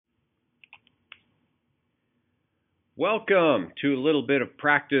Welcome to a little bit of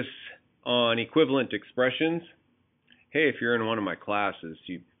practice on equivalent expressions. Hey, if you're in one of my classes,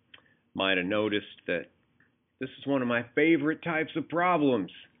 you might have noticed that this is one of my favorite types of problems.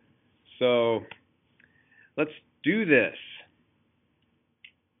 So let's do this.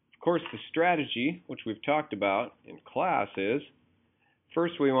 Of course, the strategy, which we've talked about in class, is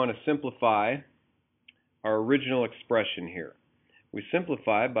first we want to simplify our original expression here. We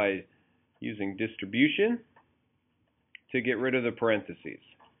simplify by using distribution to get rid of the parentheses.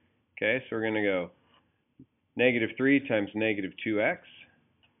 Okay, so we're going to go negative 3 times negative 2x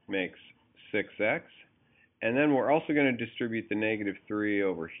makes 6x. And then we're also going to distribute the negative 3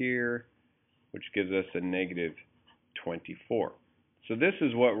 over here, which gives us a negative 24. So this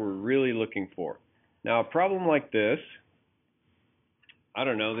is what we're really looking for. Now, a problem like this, I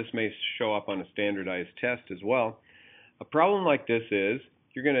don't know, this may show up on a standardized test as well. A problem like this is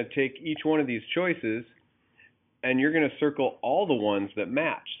you're going to take each one of these choices and you're going to circle all the ones that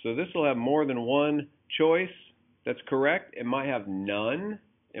match. So this will have more than one choice that's correct. It might have none.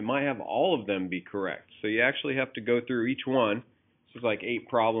 It might have all of them be correct. So you actually have to go through each one. This is like 8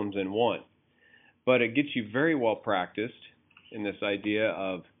 problems in one. But it gets you very well practiced in this idea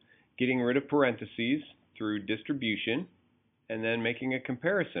of getting rid of parentheses through distribution and then making a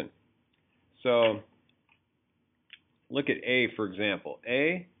comparison. So look at A, for example.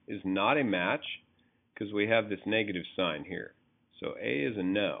 A is not a match because we have this negative sign here. So A is a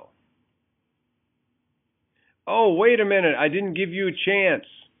no. Oh, wait a minute. I didn't give you a chance.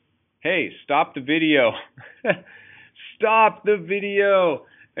 Hey, stop the video. Stop the video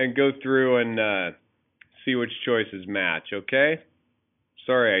and go through and see which choices match, okay?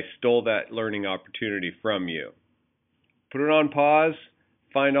 Sorry, I stole that learning opportunity from you. Put it on pause,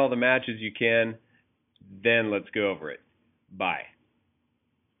 find all the matches you can, then let's go over it. Bye.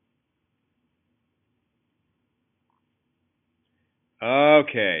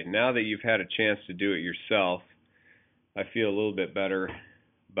 Okay, now that you've had a chance to do it yourself, I feel a little bit better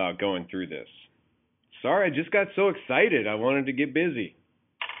about going through this. Sorry, I just got so excited. I wanted to get busy.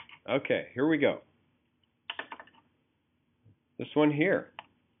 Okay, here we go. This one here.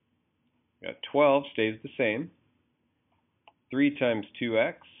 Got 12 stays the same. 3 times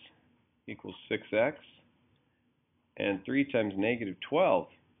 2x equals 6x. And 3 times negative 12,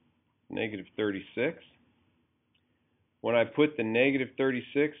 negative 36. When I put the negative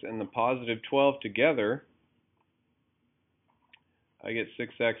 36 and the positive 12 together, I get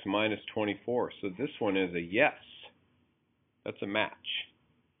 6x minus 24. So this one is a yes. That's a match.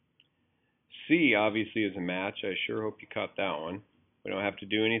 C obviously is a match. I sure hope you caught that one. We don't have to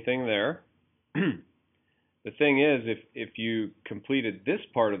do anything there. The thing is, if you completed this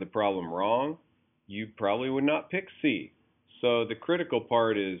part of the problem wrong, you probably would not pick C. So the critical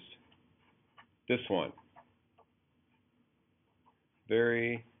part is this one.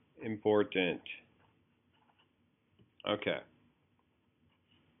 Very important. Okay.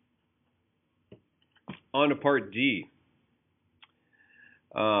 On to part D.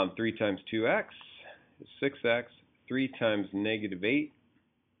 3 times 2x is 6x. 3 times negative 8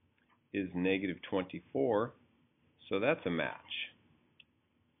 is negative 24. So that's a match.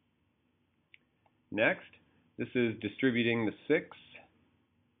 Next, this is distributing the 6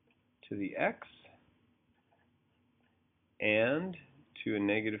 to the x and to a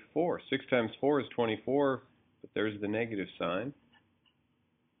negative 4. 6 times 4 is 24, but there's the negative sign.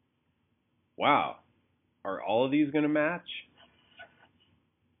 Wow. Are all of these going to match?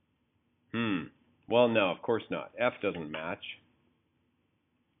 Well, no, of course not. F doesn't match.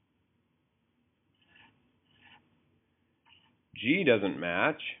 G doesn't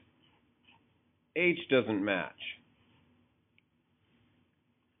match. H doesn't match.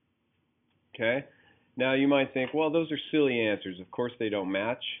 Okay? Now you might think, well, those are silly answers. Of course they don't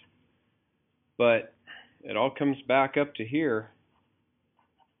match. But it all comes back up to here.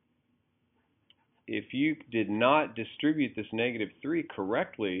 If you did not distribute this negative 3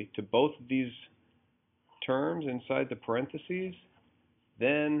 correctly to both of these terms inside the parentheses,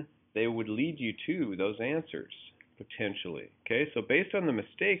 then they would lead you to those answers, potentially. Okay, so based on the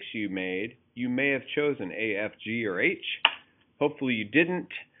mistakes you made, you may have chosen A, F, G, or H. Hopefully you didn't.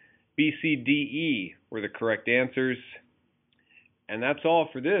 B, C, D, E were the correct answers. And that's all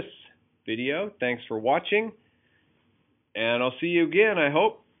for this video. Thanks for watching. And I'll see you again, I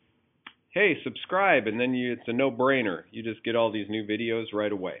hope. Hey, subscribe, and then it's a no-brainer. You just get all these new videos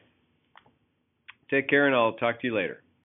right away. Take care, and I'll talk to you later.